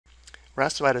We're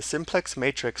asked to write a simplex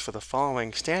matrix for the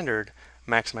following standard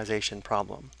maximization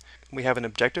problem. We have an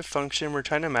objective function we're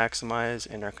trying to maximize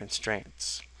and our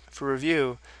constraints. For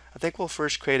review, I think we'll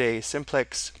first create a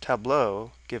simplex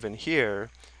tableau given here,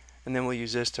 and then we'll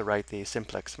use this to write the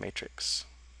simplex matrix.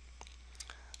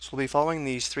 So we'll be following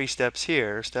these three steps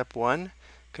here. Step 1,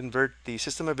 convert the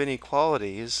system of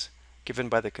inequalities given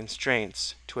by the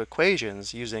constraints to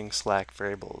equations using slack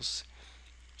variables.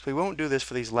 So we won't do this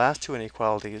for these last two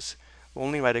inequalities. We'll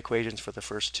only write equations for the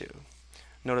first two.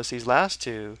 Notice these last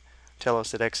two tell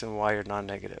us that x and y are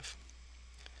non-negative.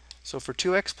 So for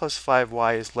 2x plus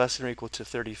 5y is less than or equal to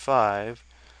 35,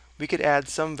 we could add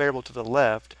some variable to the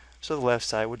left so the left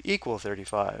side would equal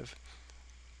 35.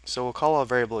 So we'll call our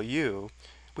variable u,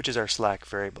 which is our slack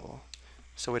variable.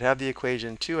 So we'd have the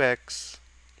equation 2x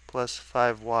plus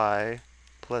 5y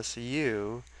plus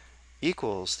u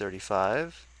equals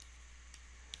 35.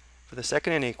 For the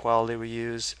second inequality, we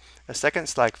use a second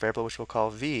slack variable, which we'll call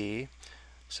v.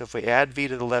 So if we add v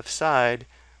to the left side,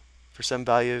 for some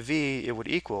value of v, it would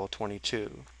equal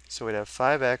 22. So we'd have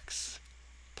 5x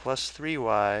plus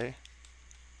 3y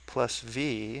plus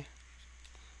v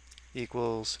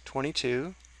equals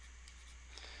 22.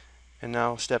 And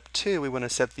now step 2, we want to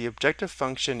set the objective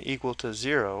function equal to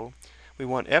 0. We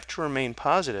want f to remain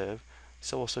positive,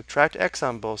 so we'll subtract x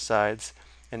on both sides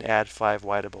and add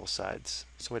 5y to both sides.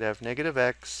 So we'd have negative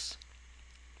x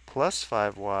plus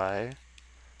 5y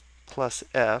plus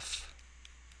f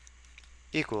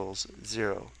equals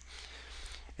 0.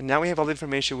 And now we have all the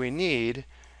information we need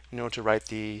in order to write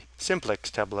the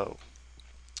simplex tableau.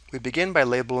 We begin by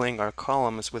labeling our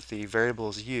columns with the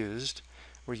variables used.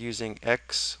 We're using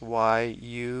x, y,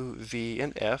 u, v,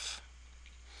 and f.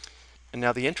 And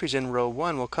now the entries in row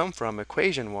 1 will come from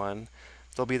equation 1.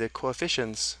 They'll be the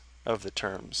coefficients of the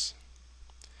terms.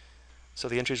 So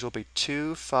the entries will be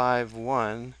 2, 5,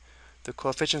 1. The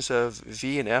coefficients of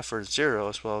v and f are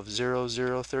 0, so we'll have 0,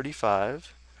 0,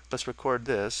 35. Let's record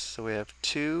this. So we have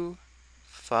 2,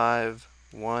 5,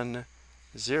 1,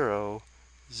 0,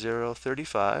 0,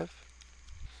 35.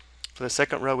 For the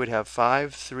second row, we'd have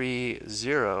 5, 3,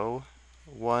 0,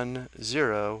 1,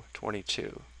 0,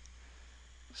 22.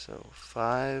 So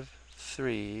 5,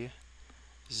 3,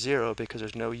 0 because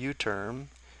there's no u term,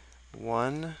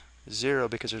 1, 0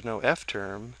 because there's no f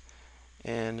term,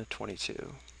 and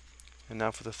 22. And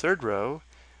now for the third row,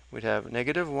 we'd have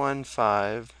negative 1,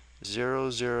 5, 0,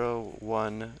 0,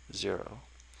 1, 0.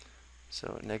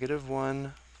 So negative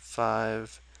 1,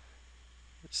 5,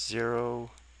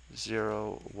 0,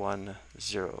 0, 1,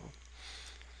 0.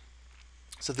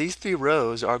 So these three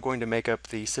rows are going to make up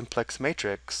the simplex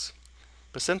matrix,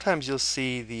 but sometimes you'll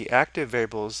see the active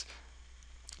variables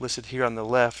listed here on the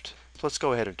left. So let's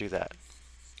go ahead and do that.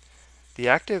 The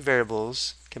active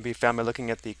variables can be found by looking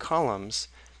at the columns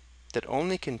that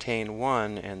only contain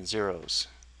 1 and zeros.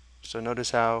 So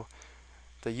notice how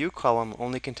the u column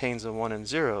only contains the 1 and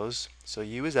zeros, so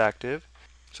u is active.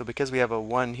 So because we have a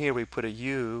 1 here, we put a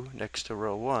u next to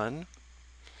row 1.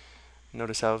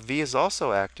 Notice how v is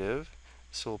also active,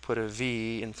 so we'll put a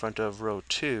v in front of row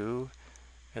 2.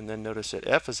 And then notice that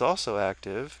f is also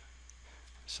active,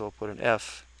 so we'll put an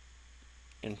f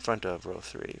in front of row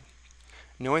 3.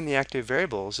 Knowing the active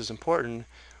variables is important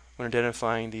when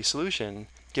identifying the solution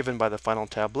given by the final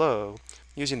tableau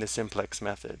using the simplex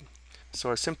method. So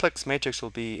our simplex matrix will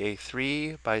be a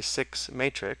 3 by 6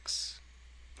 matrix.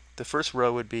 The first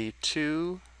row would be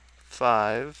 2,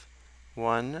 5,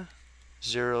 1,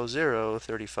 0, 0,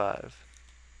 35.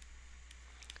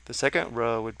 The second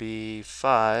row would be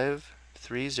 5,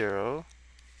 3, 0,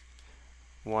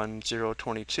 1, 0,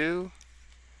 22.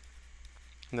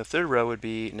 And the third row would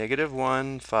be negative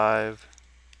 1, 5,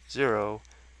 0,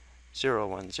 0,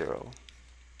 1, 0.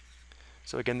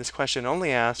 So again, this question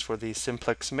only asks for the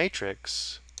simplex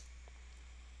matrix,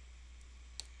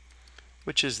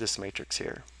 which is this matrix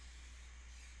here.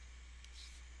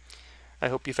 I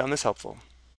hope you found this helpful.